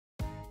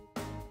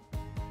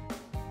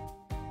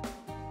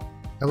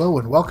Hello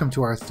and welcome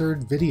to our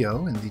third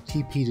video in the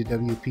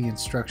TP2WP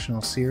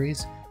instructional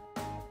series.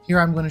 Here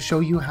I'm going to show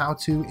you how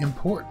to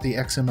import the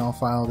XML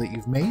file that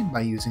you've made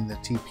by using the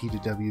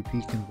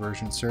TP2WP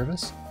conversion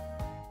service.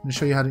 I'm going to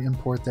show you how to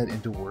import that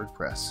into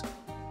WordPress.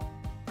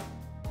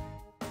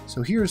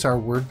 So here's our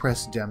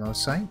WordPress demo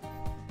site.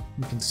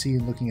 You can see,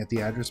 looking at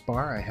the address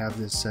bar, I have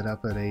this set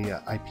up at a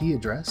IP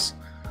address.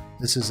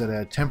 This is at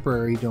a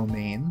temporary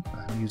domain.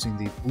 I'm using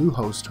the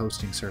Bluehost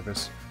hosting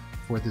service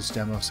for this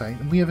demo site,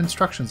 and we have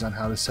instructions on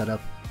how to set up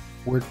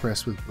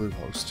WordPress with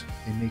Bluehost.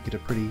 They make it a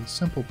pretty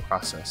simple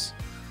process.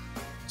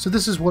 So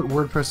this is what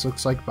WordPress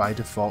looks like by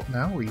default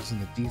now. We're using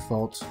the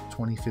default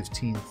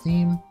 2015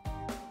 theme,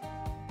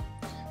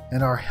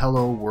 and our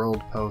Hello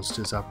World post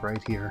is up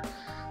right here.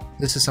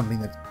 This is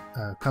something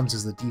that comes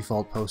as the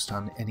default post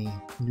on any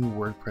new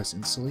WordPress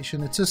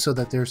installation. It's just so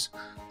that there's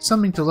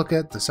something to look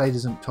at. The site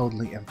isn't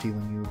totally empty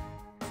when you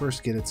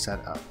first get it set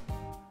up.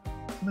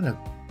 I'm going to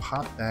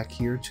pop back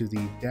here to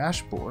the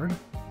dashboard.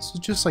 This is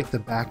just like the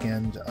back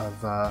end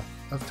of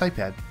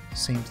Typepad.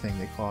 Same thing,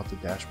 they call it the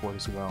dashboard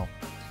as well.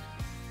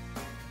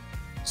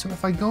 So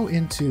if I go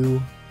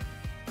into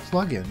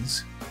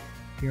plugins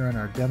here on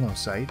our demo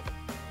site,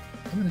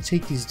 I'm going to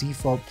take these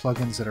default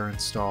plugins that are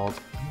installed.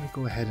 I'm going to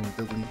go ahead and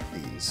delete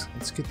these.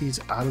 Let's get these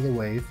out of the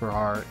way for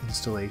our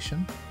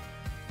installation.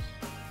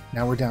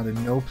 Now we're down to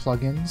no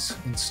plugins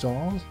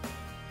installed.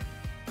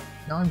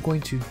 Now I'm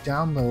going to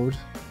download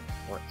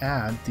or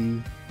add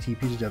the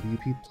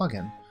TP2WP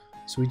plugin.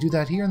 So we do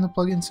that here in the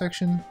plugin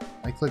section.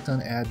 I clicked on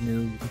add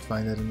new. You can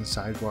find that in the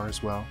sidebar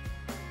as well.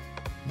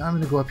 Now I'm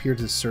going to go up here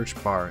to the search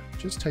bar.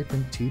 Just type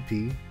in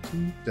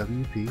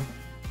TP2WP.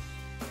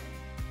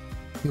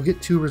 You'll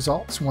get two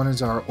results. One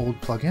is our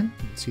old plugin.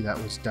 You can see that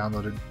was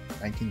downloaded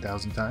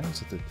 19,000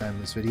 times at the time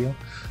of this video.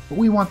 But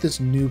we want this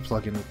new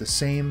plugin with the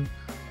same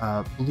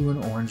blue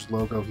and orange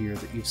logo here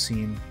that you've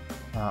seen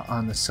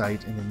on the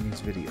site and in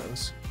these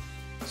videos.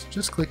 So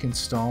just click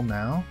install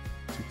now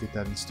to get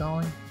that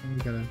installing, and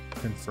we gotta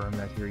confirm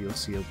that here. You'll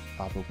see a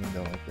pop-up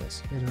window like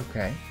this. Hit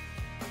OK.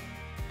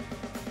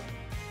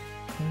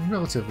 In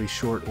relatively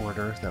short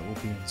order, that will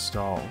be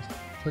installed.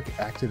 Click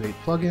activate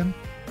plugin,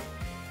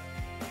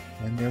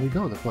 and there we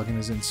go, the plugin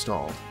is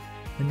installed.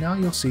 And now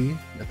you'll see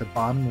at the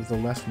bottom of the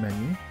left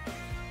menu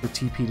the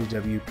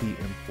TP2WP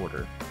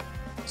Importer.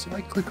 So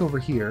I click over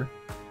here,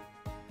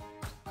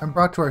 I'm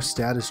brought to our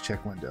status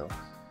check window.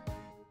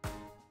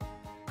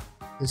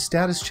 The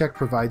status check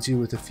provides you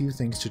with a few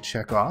things to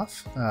check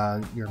off.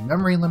 Your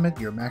memory limit,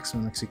 your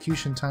maximum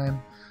execution time,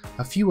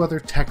 a few other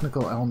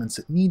technical elements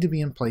that need to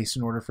be in place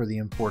in order for the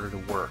importer to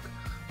work.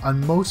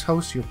 On most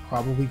hosts, you're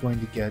probably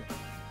going to get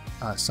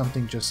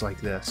something just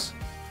like this.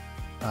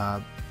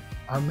 Our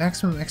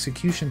maximum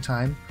execution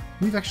time,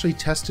 we've actually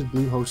tested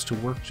Bluehost to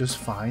work just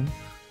fine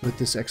with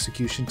this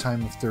execution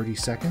time of 30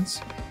 seconds,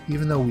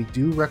 even though we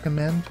do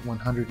recommend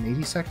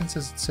 180 seconds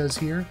as it says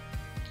here.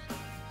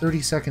 30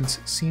 seconds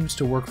seems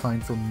to work fine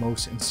for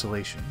most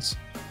installations.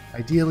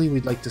 Ideally,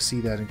 we'd like to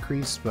see that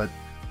increase, but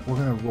we're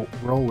going to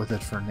roll with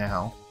it for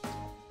now.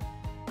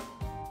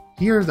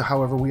 Here,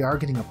 however, we are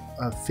getting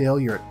a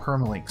failure at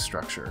permalink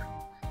structure.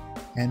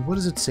 And what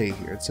does it say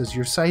here? It says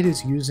your site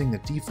is using the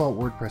default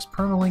WordPress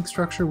permalink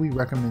structure. We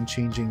recommend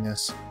changing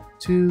this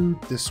to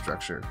this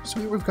structure.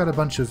 So we've got a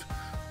bunch of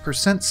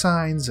percent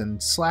signs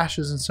and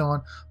slashes and so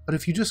on, but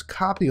if you just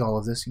copy all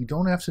of this, you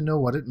don't have to know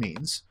what it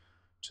means.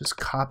 Just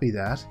copy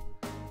that.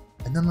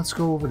 And then let's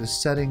go over to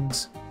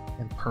settings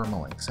and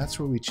permalinks. That's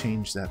where we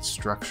change that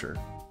structure.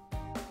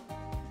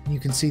 And you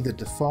can see the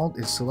default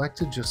is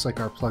selected just like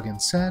our plugin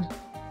said.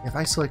 If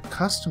I select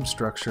custom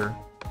structure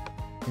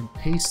and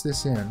paste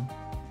this in,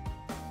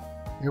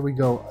 there we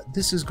go.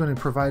 This is going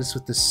to provide us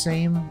with the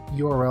same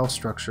URL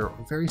structure,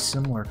 very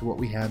similar to what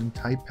we had in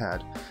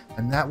Typepad.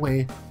 And that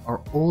way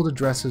our old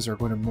addresses are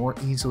going to more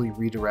easily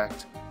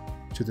redirect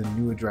to the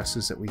new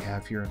addresses that we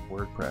have here in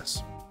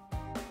WordPress.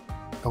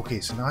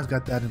 Okay, so now I've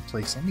got that in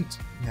place. Let me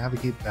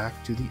navigate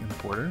back to the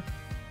importer.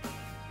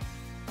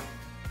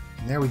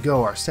 And there we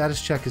go. Our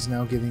status check is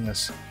now giving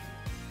us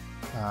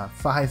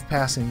 5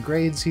 passing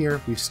grades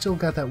here. We've still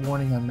got that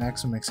warning on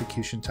maximum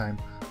execution time,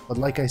 but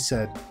like I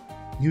said,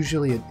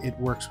 usually it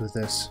works with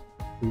this.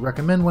 We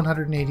recommend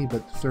 180,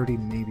 but 30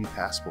 may be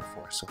passable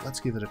for us, so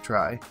let's give it a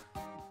try.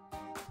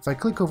 If I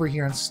click over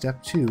here on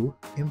step 2,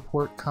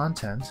 import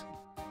content,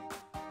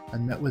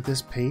 I'm met with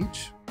this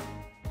page.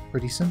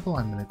 Pretty simple.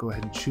 I'm going to go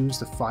ahead and choose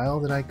the file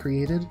that I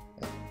created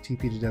at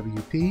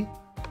TP2WP.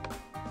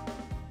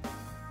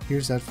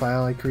 Here's that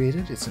file I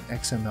created. It's an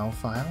XML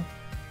file.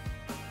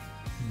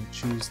 I'm going to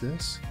choose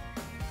this.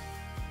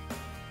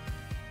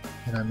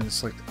 And I'm going to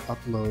select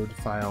upload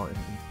file and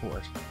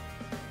import.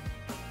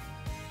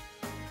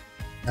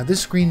 Now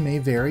this screen may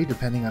vary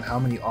depending on how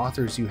many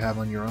authors you have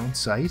on your own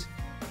site.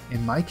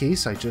 In my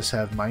case, I just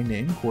have my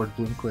name, Cord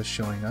Bloomquist,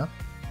 showing up.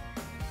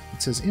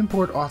 It says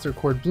import author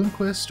Cord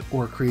Bloomquist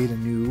or create a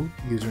new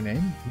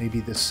username. Maybe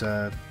this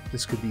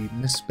could be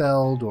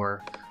misspelled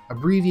or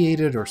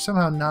abbreviated or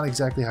somehow not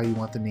exactly how you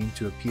want the name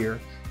to appear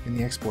in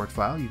the export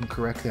file. You can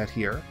correct that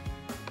here.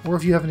 or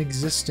if you have an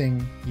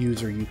existing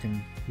user, you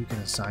can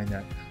assign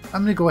that.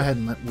 I'm going to go ahead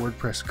and let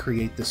WordPress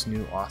create this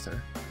new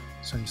author.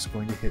 So I'm just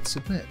going to hit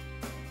submit.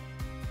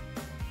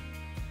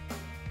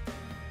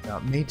 Now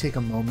it may take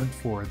a moment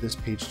for this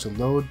page to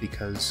load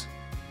because,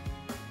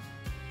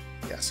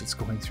 yes, it's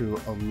going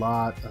through a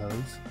lot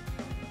of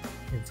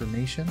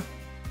information.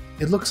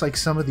 It looks like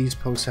some of these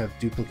posts have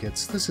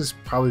duplicates. This is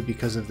probably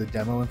because of the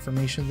demo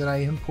information that I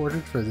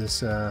imported for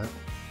this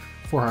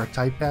for our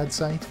TypePad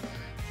site.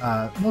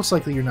 Most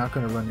likely you're not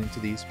going to run into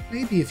these.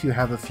 Maybe if you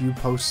have a few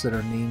posts that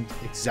are named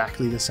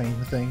exactly the same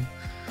thing,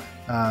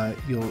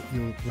 you'll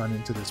run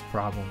into this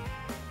problem,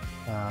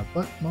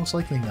 but most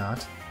likely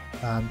not.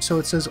 So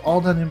it says all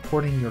done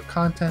importing your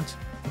content.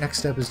 Next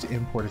step is to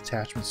import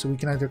attachments. So we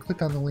can either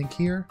click on the link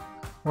here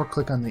or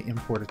click on the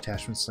import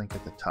attachments link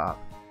at the top.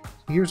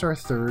 Here's our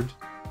third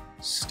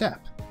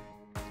step.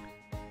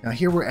 Now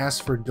here we're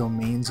asked for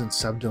domains and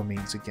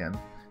subdomains again.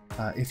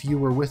 If you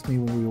were with me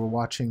when we were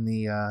watching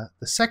the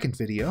second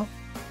video,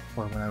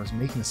 or when I was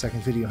making the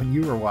second video and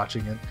you were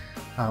watching it,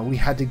 we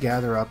had to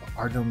gather up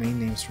our domain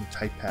names from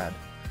TypePad.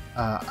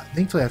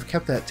 Thankfully I've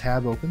kept that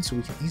tab open so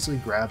we can easily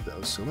grab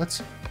those. So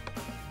let's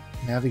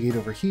navigate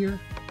over here.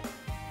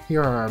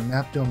 Here are our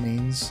map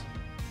domains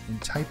in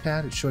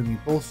TypePad. It's showing me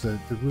both the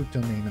root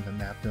domain and the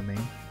map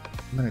domain.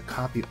 I'm going to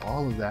copy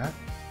all of that,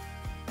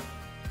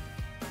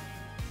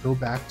 go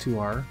back to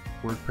our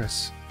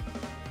WordPress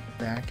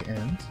back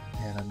end,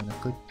 and I'm going to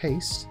click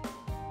paste.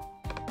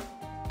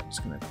 I'm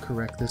just going to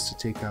correct this to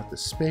take out the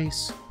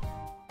space,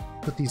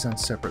 put these on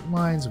separate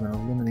lines. I'm going to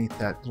eliminate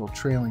that little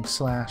trailing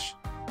slash,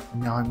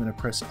 and now I'm going to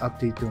press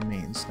update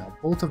domains. Now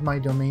both of my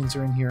domains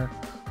are in here.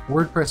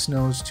 WordPress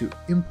knows to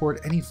import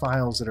any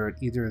files that are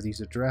at either of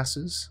these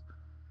addresses,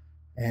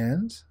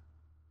 and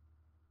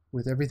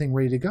with everything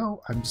ready to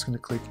go, I'm just going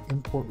to click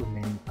import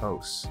remaining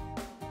posts.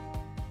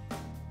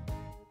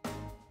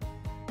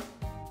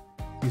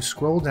 If you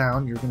scroll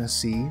down, you're going to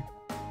see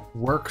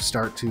work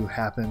start to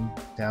happen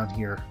down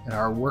here, and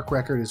our work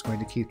record is going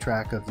to keep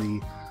track of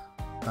the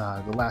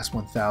last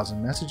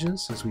 1,000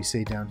 messages, as we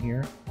say down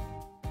here.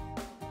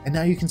 And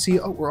now you can see,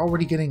 oh, we're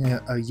already getting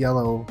a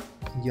yellow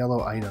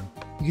item.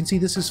 You can see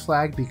this is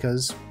flagged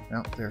because,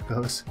 oh, there it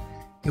goes.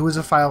 It was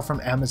a file from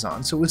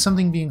Amazon, so it was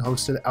something being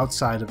hosted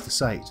outside of the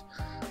site.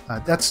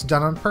 That's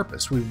done on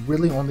purpose. We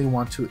really only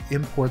want to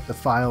import the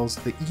files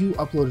that you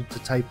uploaded to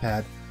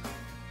TypePad,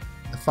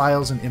 the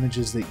files and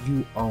images that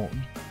you own.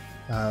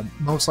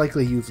 Most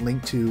likely you've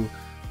linked to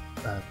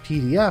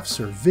PDFs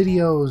or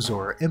videos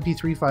or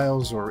MP3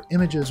 files or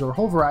images or a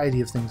whole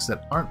variety of things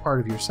that aren't part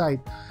of your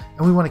site,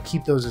 and we want to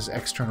keep those as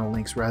external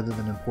links rather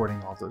than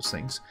importing all those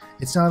things.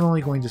 It's not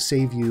only going to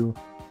save you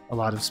a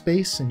lot of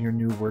space in your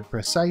new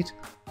WordPress site,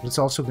 but it's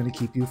also going to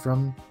keep you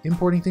from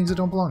importing things that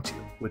don't belong to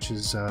you, which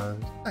is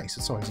nice.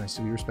 It's always nice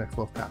to be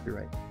respectful of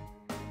copyright.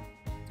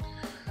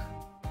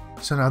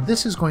 So now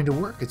this is going to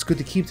work. It's good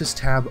to keep this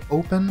tab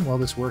open while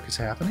this work is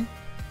happening.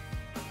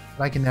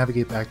 But I can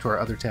navigate back to our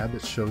other tab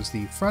that shows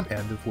the front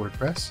end of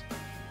WordPress.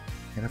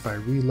 And if I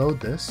reload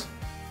this,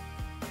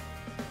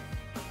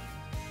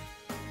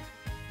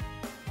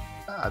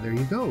 there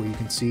you go. You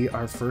can see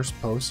our first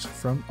post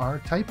from our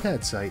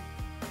TypePad site.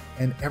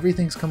 And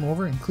everything's come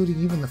over,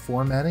 including even the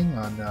formatting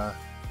on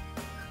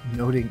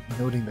noting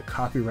the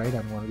copyright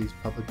on one of these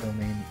public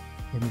domain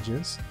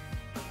images.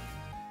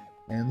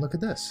 And look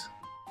at this.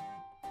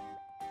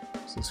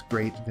 It's this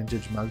great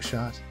vintage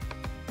mugshot.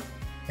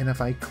 And if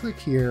I click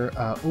here,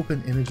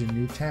 open image in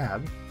new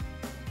tab,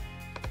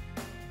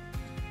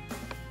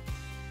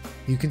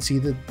 you can see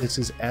that this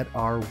is at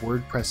our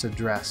WordPress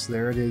address.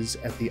 There it is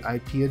at the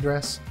IP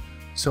address.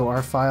 So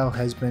our file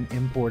has been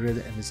imported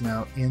and is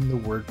now in the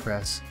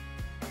WordPress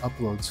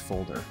uploads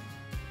folder.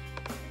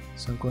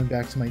 So going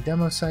back to my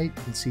demo site,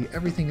 you can see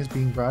everything is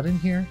being brought in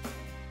here.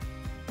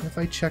 And if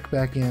I check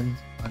back in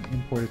on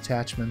import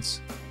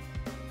attachments,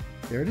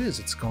 there it is.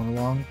 It's going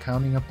along,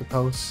 counting up the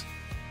posts.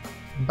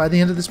 And by the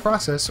end of this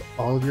process,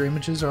 all of your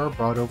images are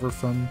brought over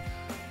from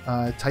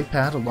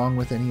TypePad along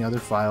with any other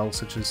files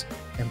such as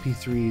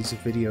MP3s,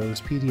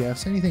 videos,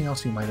 PDFs, anything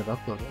else you might have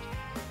uploaded.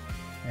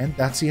 And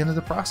that's the end of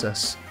the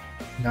process.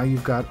 Now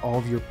you've got all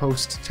of your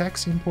post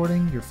text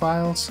importing, your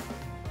files,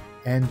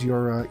 and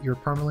your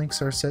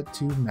permalinks are set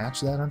to match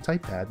that on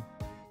TypePad.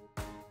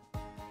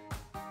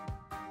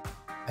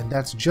 And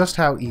that's just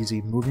how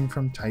easy moving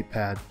from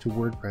TypePad to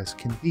WordPress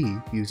can be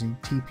using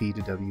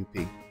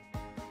TP2WP.